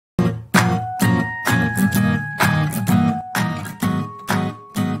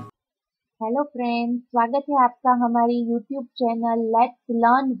Hello friends, स्वागत है आपका हमारी YouTube channel let's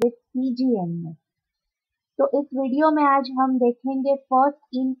learn with सीजीएन में। तो इस वीडियो में आज हम देखेंगे first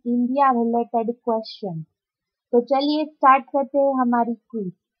in India related question. तो चलिए स्टार्ट करते हैं हमारी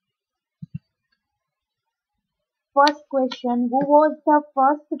quiz. First question, who was the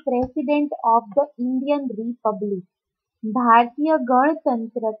first president of the Indian Republic? भारतीय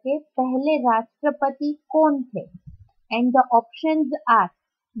गणतंत्र के पहले राष्ट्रपति कौन थे? And the options are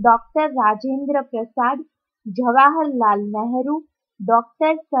doctor Rajendra Prasad, Jawaharlal Nehru,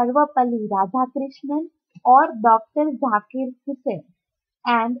 doctor Sarvepalli Radhakrishnan और doctor Zakir Hussain.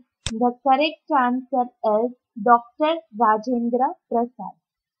 And the correct answer is doctor Rajendra Prasad.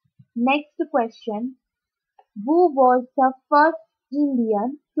 Next question, who was the first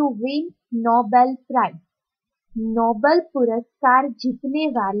Indian to win Nobel prize? Nobel पुरस्कार जीतने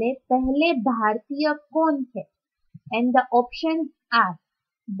वाले पहले भारतीय कौन थे? And the options are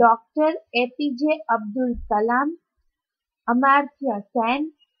doctor APJ Abdul Kalam, Amartya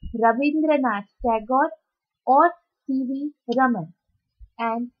Sen, Rabindranath Tagore और CV Raman.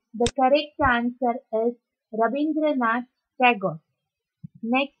 And the correct answer is Rabindranath Tagore.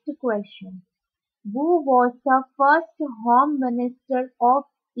 Next question, who was the first home minister of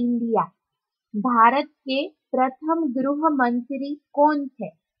India? Bharat के प्रथम गृह मंत्री कौन थे?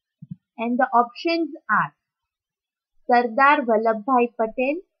 And the options are Sardar Vallabh भाई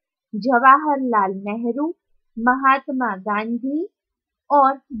पटेल, जवाहरलाल नेहरू, महात्मा गांधी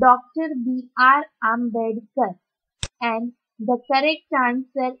और doctor B R. Ambedkar. And the correct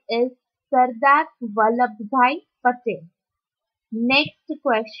answer is Sardar Vallabh भाई Patel. Next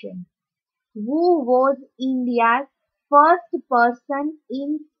question, who was India's first person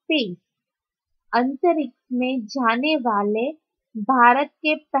in space? अंतरिक्ष में जाने वाले भारत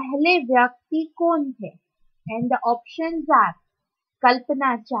के पहले व्यक्ति कौन थे? And the options are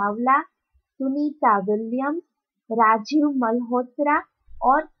Kalpana Chawla, Sunita Williams, Rajiv Malhotra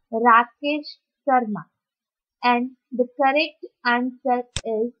और Rakesh Sharma. And the correct answer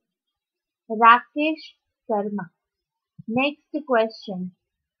is Rakesh Sharma. Next question,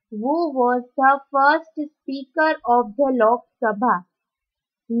 who was the first speaker of the लोक सभा?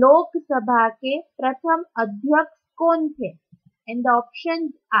 लोकसभा के प्रथम अध्यक्ष कौन थे? And the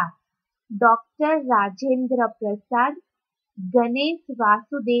options are doctor Rajendra Prasad, Ganesh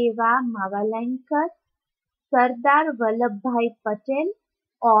Vasudeva Mavalankar, Sardar Vallabh भाई पटेल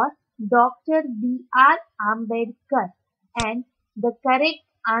और doctor B R. Ambedkar. And the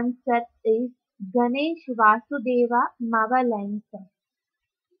correct answer is Ganesh Vasudeva Mavalankar.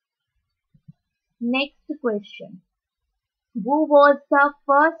 Next question, who was the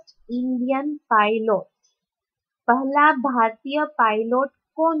first Indian pilot? पहला भारतीय पायलट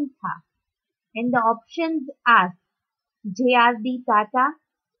कौन था? And the options are JRD. Tata,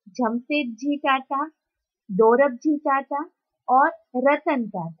 Jamshedji Tata, दोरबजी Tata और Ratan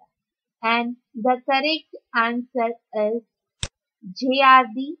Tata. And the correct answer is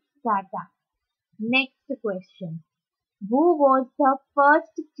JRD. Tata. Next question, who was the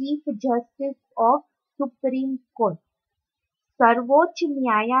first chief justice of supreme court? सर्वोच्च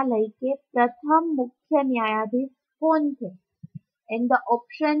न्यायालय के प्रथम मुख्य न्यायाधीश कौन थे? And the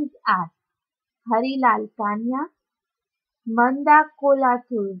options are Harilal कान्या, मंदा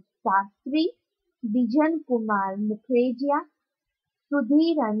कोलाथुर शास्त्री, बिजन कुमार मुखर्जी,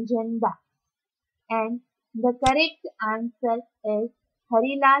 सुधीर रंजन दास। And the correct answer is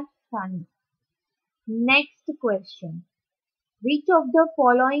Harilal कान्या। Next question, which of the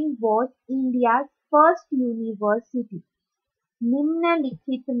following was India's first university?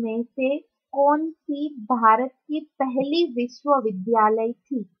 निम्नलिखित में से कौन सी भारत की पहली विश्वविद्यालय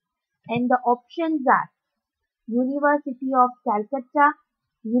थी? And the options are university of Calcutta,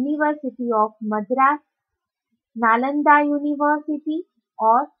 university of Madras, Nalanda university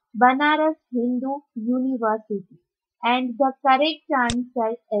और Banaras Hindu university. And the correct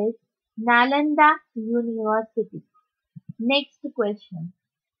answer is Nalanda university. Next question,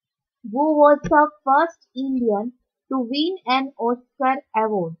 who was the first Indian to win an Oscar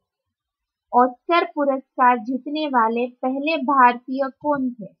award? Oscar पुरस्कार जीतने वाले पहले भारतीय कौन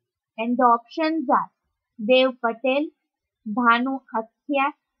थे? And the options are Dev Patel, Bhanu Athiya,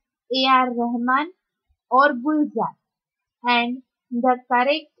 AR. Rahman और गुलजार। And the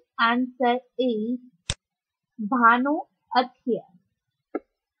correct answer is Bhanu Athiya.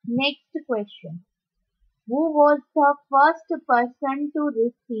 Next question, who was the first person to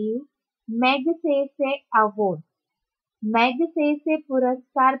receive Magsaysay Award? Magsaysay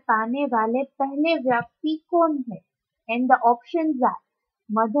पुरस्कार पाने वाले पहले व्यक्ति कौन है? And the options are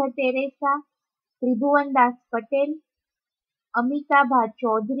mother Teresa, Tribhuvan Das Patel, Amitabha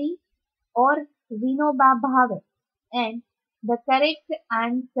Chaudhary or Vinoba Bhave? And the correct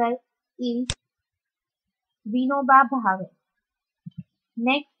answer is Vinoba Bhave.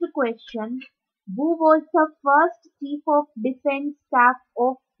 Next question. Who was the first Chief of Defence Staff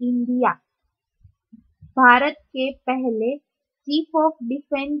of India? Bharat के पहले chief of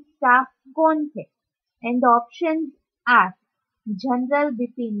defence staff कौन थे? And options are general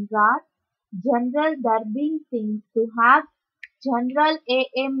Bipin Rawat, general दरबीर Singh Suhag, general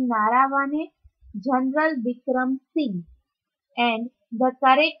A.M. Naravane, general Vikram Singh. And the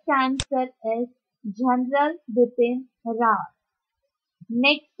correct answer is general Bipin Rawat.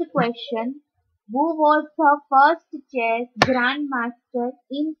 Next question. Who was the first chess grandmaster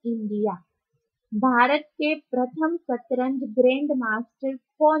in India? Bharat के प्रथम शतरंज grand master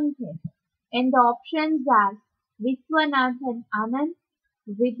कौन थे? And the options are Viswanathan Anand,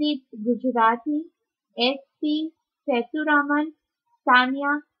 विदित Gujarati, S.P. Sethuraman,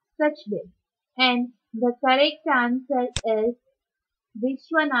 Tania Sachdev. And the correct answer is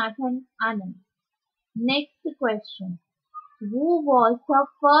Viswanathan Anand. Next question. Who was the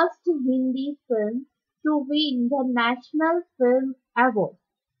first Hindi film to win the National Film Award?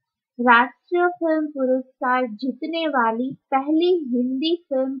 राष्ट्रीय film पुरस्कार जीतने वाली पहली हिंदी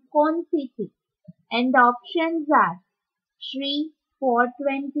फिल्म कौन सी थी? And options are Shri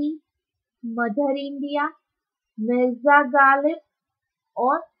 420, mother India, Mirza Ghalib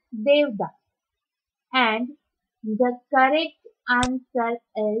और Devdas. And the correct answer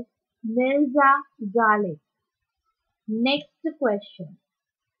is Mirza Ghalib. Next question.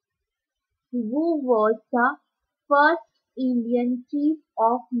 Who was the first Indian Chief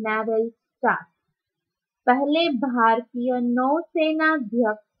of Naval Staff? पहले भारतीय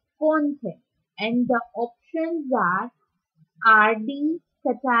नौसेनाध्यक्ष कौन थे? And the options are R.D.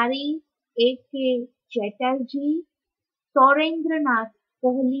 कटारी, A.K. Chatterjee, सौरेंद्रनाथ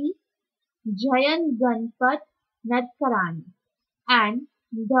Kohli, Jayant Ganpat नटकरानी. And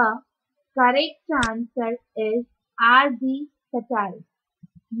the correct answer is R.D. Katari.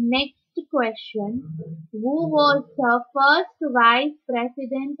 Next question. Who was the first Vice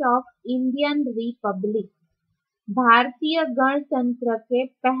President of Indian Republic? भारतीय गणतंत्र के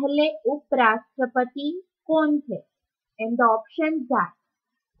पहले उपराष्ट्रपति कौन थे? And the options are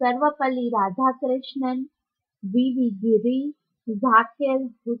Sarvepalli Radhakrishnan, V.V. गिरी, जाकिर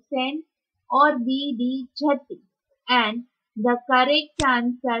हुसैन और B.D. झत्ती. And the correct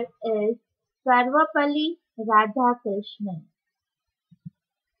answer is Sarvepalli Radhakrishnan.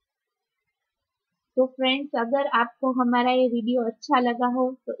 तो फ्रेंड्स, अगर आपको हमारा ये वीडियो अच्छा लगा हो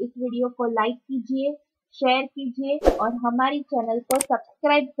तो इस वीडियो को लाइक कीजिए, शेयर कीजिए और हमारी चैनल को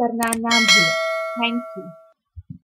सब्सक्राइब करना ना भूलें. Thank you.